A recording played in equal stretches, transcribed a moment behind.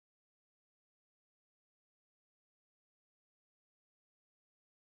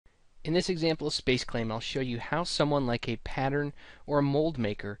In this example of SpaceClaim, I'll show you how someone like a pattern or a mold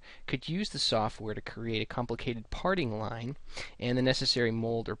maker could use the software to create a complicated parting line and the necessary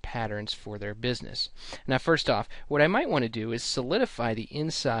mold or patterns for their business. Now, first off, what I might want to do is solidify the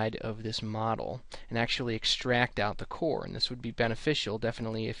inside of this model and actually extract out the core, and this would be beneficial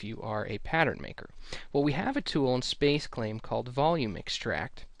definitely if you are a pattern maker. Well, we have a tool in SpaceClaim called Volume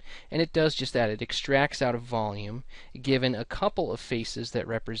Extract. And it does just that. It extracts out a volume given a couple of faces that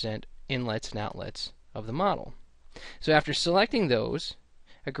represent inlets and outlets of the model. So after selecting those,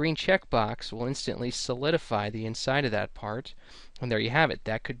 a green checkbox will instantly solidify the inside of that part, and there you have it.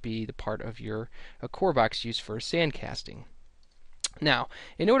 That could be the part of your core box used for sand casting. Now,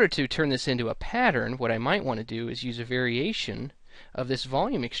 in order to turn this into a pattern, what I might want to do is use a variation of this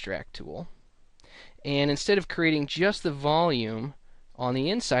volume extract tool, and instead of creating just the volume on the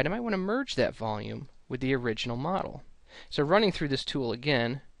inside, I might want to merge that volume with the original model. So running through this tool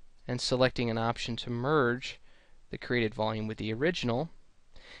again and selecting an option to merge the created volume with the original,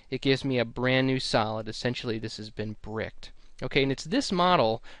 it gives me a brand new solid. Essentially, this has been bricked. Okay, and it's this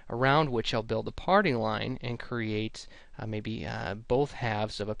model around which I'll build a parting line and create maybe both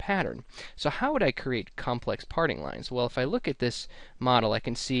halves of a pattern. So how would I create complex parting lines? Well, if I look at this model, I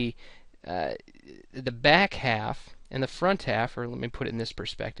can see the back half and the front half, or let me put it in this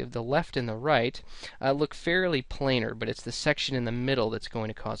perspective, the left and the right look fairly planar, but it's the section in the middle that's going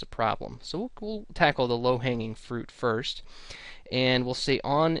to cause a problem. So we'll tackle the low-hanging fruit first, and we'll say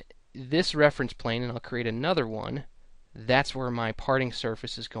on this reference plane, and I'll create another one, that's where my parting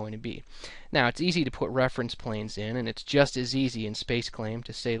surface is going to be. Now, it's easy to put reference planes in, and it's just as easy in SpaceClaim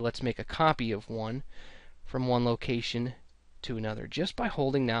to say let's make a copy of one from one location to another just by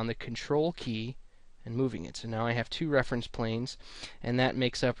holding down the Control key and moving it. So now I have two reference planes, and that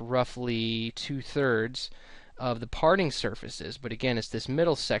makes up roughly 2/3 of the parting surfaces. But again, it's this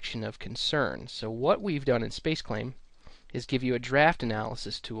middle section of concern. So what we've done in SpaceClaim is give you a draft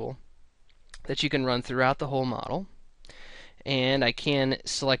analysis tool that you can run throughout the whole model, and I can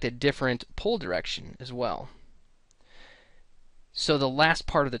select a different pull direction as well. So the last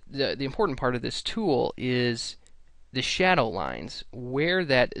part of the important part of this tool is the shadow lines, where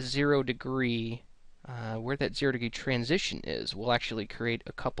that 0 degree transition is. We'll actually create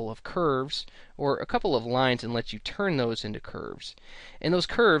a couple of curves or a couple of lines and let you turn those into curves. And those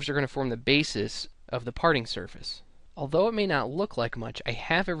curves are going to form the basis of the parting surface. Although it may not look like much, I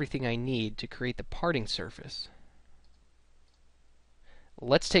have everything I need to create the parting surface.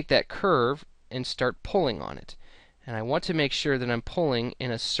 Let's take that curve and start pulling on it. And I want to make sure that I'm pulling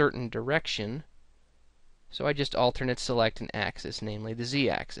in a certain direction. So I just alternate select an axis, namely the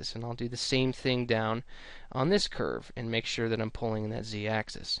z-axis, and I'll do the same thing down on this curve and make sure that I'm pulling in that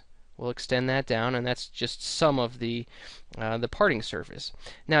z-axis. We'll extend that down, and that's just some of the parting surface.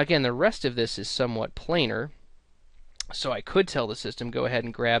 Now again, the rest of this is somewhat planar, so I could tell the system go ahead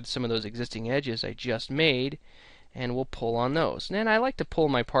and grab some of those existing edges I just made, and we'll pull on those. And I like to pull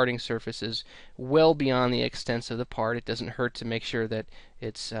my parting surfaces well beyond the extents of the part. It doesn't hurt to make sure that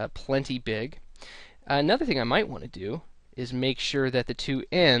it's plenty big. Another thing I might want to do is make sure that the two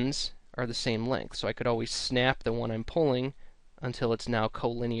ends are the same length. So I could always snap the one I'm pulling until it's now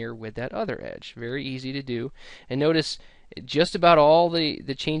collinear with that other edge. Very easy to do. And notice just about all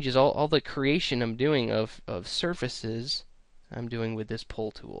the changes, all the creation I'm doing of surfaces, I'm doing with this pull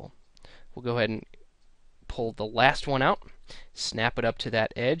tool. We'll go ahead and pull the last one out, snap it up to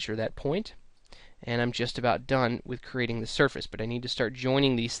that edge or that point, and I'm just about done with creating the surface, but I need to start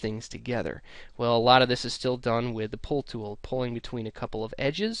joining these things together. Well, a lot of this is still done with the pull tool. Pulling between a couple of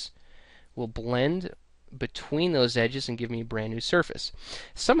edges will blend between those edges and give me a brand new surface.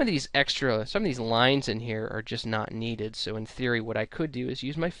 Some of these lines in here are just not needed, so in theory what I could do is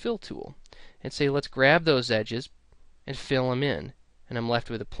use my fill tool and say let's grab those edges and fill them in, and I'm left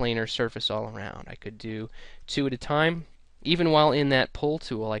with a planar surface all around. I could do 2 at a time. Even while in that pull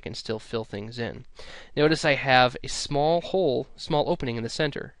tool, I can still fill things in. Notice I have a small hole, small opening in the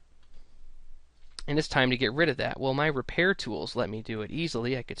center. And it's time to get rid of that. Well, my repair tools let me do it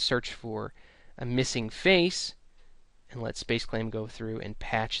easily. I could search for a missing face and let SpaceClaim go through and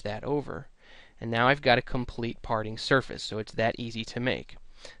patch that over. And now I've got a complete parting surface, so it's that easy to make.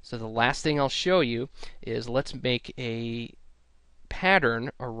 So the last thing I'll show you is let's make a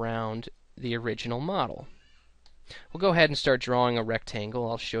pattern around the original model. We'll go ahead and start drawing a rectangle.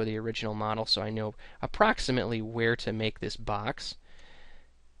 I'll show the original model so I know approximately where to make this box.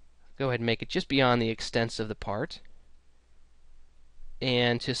 Go ahead and make it just beyond the extents of the part.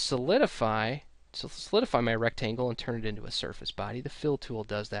 And to solidify my rectangle and turn it into a surface body, the fill tool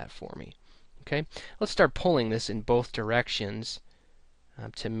does that for me. Okay, let's start pulling this in both directions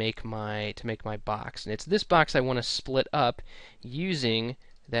to make my box. And it's this box I want to split up using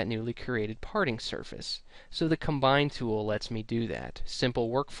that newly created parting surface. So the Combine tool lets me do that. Simple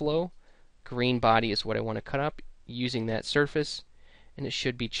workflow. Green body is what I want to cut up using that surface, and it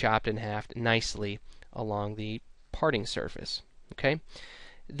should be chopped in half nicely along the parting surface. Okay?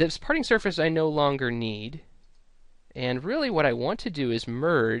 This parting surface I no longer need, and really what I want to do is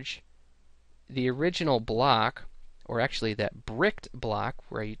merge the original block, or actually that bricked block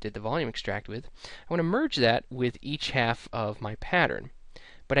where I did the volume extract with. I want to merge that with each half of my pattern,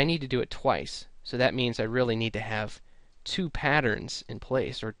 but I need to do it twice. So that means I really need to have two patterns in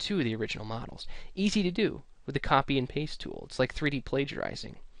place, or two of the original models. Easy to do with the copy and paste tool. It's like 3D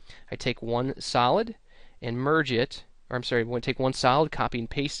plagiarizing. I take one solid and merge it, or I'm sorry, I want to take one solid, copy and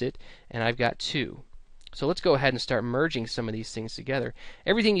paste it, and I've got two. So let's go ahead and start merging some of these things together.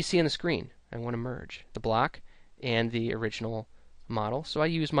 Everything you see on the screen, I want to merge. The block and the original model. So I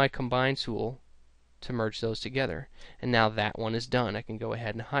use my Combine tool to merge those together. And now that one is done. I can go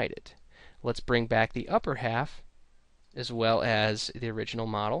ahead and hide it. Let's bring back the upper half as well as the original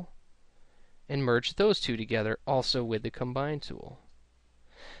model and merge those two together also with the Combine tool.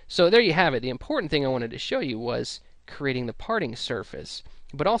 So there you have it. The important thing I wanted to show you was creating the parting surface,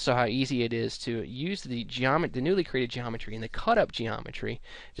 but also how easy it is to use the newly created geometry and the cut-up geometry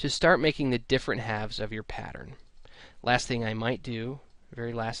to start making the different halves of your pattern. Last thing I might do,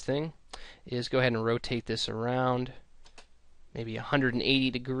 very last thing, is go ahead and rotate this around, maybe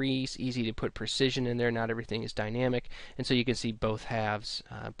 180 degrees. Easy to put precision in there. Not everything is dynamic, and so you can see both halves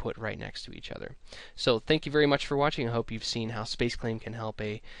put right next to each other. So thank you very much for watching. I hope you've seen how SpaceClaim can help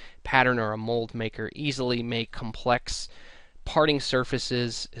a pattern or a mold maker easily make complex parting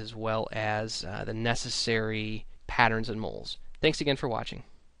surfaces as well as the necessary patterns and molds. Thanks again for watching.